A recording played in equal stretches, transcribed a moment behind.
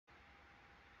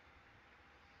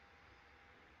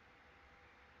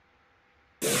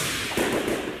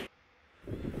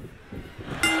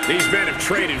These men have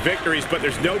traded victories, but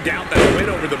there's no doubt that a win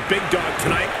over the big dog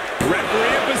tonight.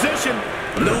 Referee in position.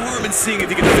 No harm in seeing if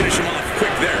he can finish him off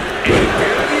quick there. And he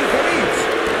barely bleeds.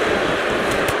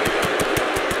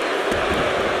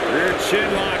 Rear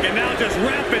chin lock, and now just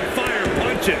rapid fire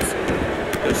punches.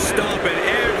 Just stomping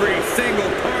every single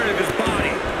part of his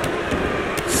body.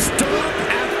 Stomp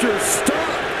after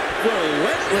stomp.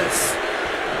 Relentless.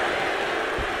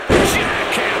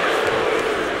 Jackhammer.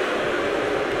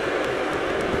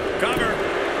 Cover.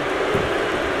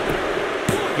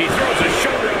 He throws a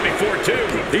shoulder up before two.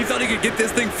 He thought he could get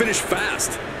this thing finished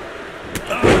fast.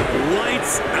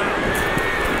 Lights out.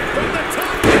 From the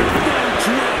top. Elbow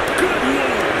drop. Good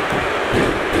Lord.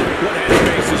 What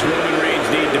headspace does Roman Reigns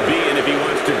need to be in if he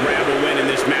wants to grab a win in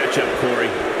this matchup, Corey?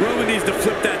 Roman needs to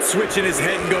flip that switch in his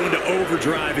head and go into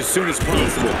overdrive as soon as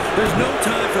possible. There's no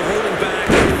time for holding back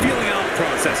or feeling out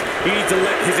process. He needs to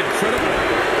let his incredible...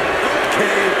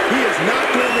 Okay, he is not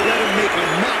going to let him make a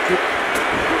mockery.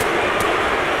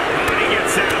 He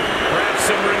gets out. Perhaps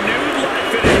some renewed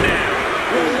life in it now.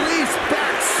 Release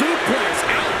back suplex.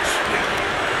 Ouch.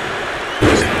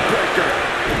 Breaker.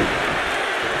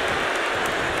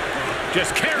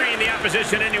 Just carrying the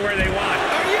opposition anywhere they want.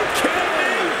 Are you kidding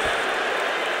me?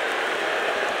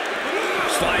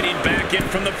 Sliding back in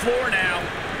from the floor now.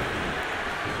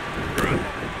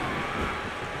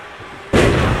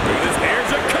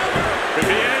 There's a cover. Could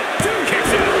be it.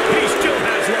 Kicks out. He still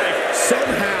has life.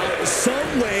 Somehow,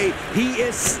 some way, he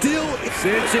is still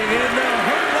cinching in the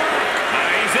hurt lock.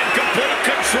 He's in complete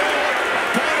control.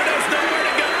 Opponent has nowhere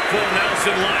to go. Full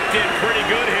Nelson locked in pretty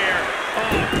good here.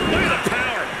 Oh, look at the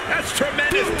power. That's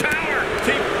tremendous power.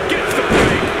 He gets the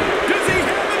ring. Does he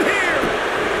have him here?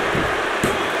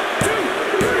 2,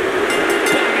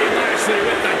 3. Bobby Lashley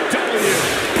with the W.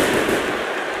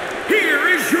 Here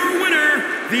is your winner,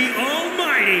 the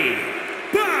almighty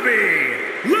Bobby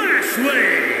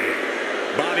Lashley.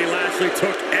 Bobby Lashley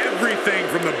took everything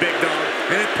from the big dog,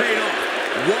 and it paid off.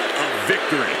 What a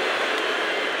victory.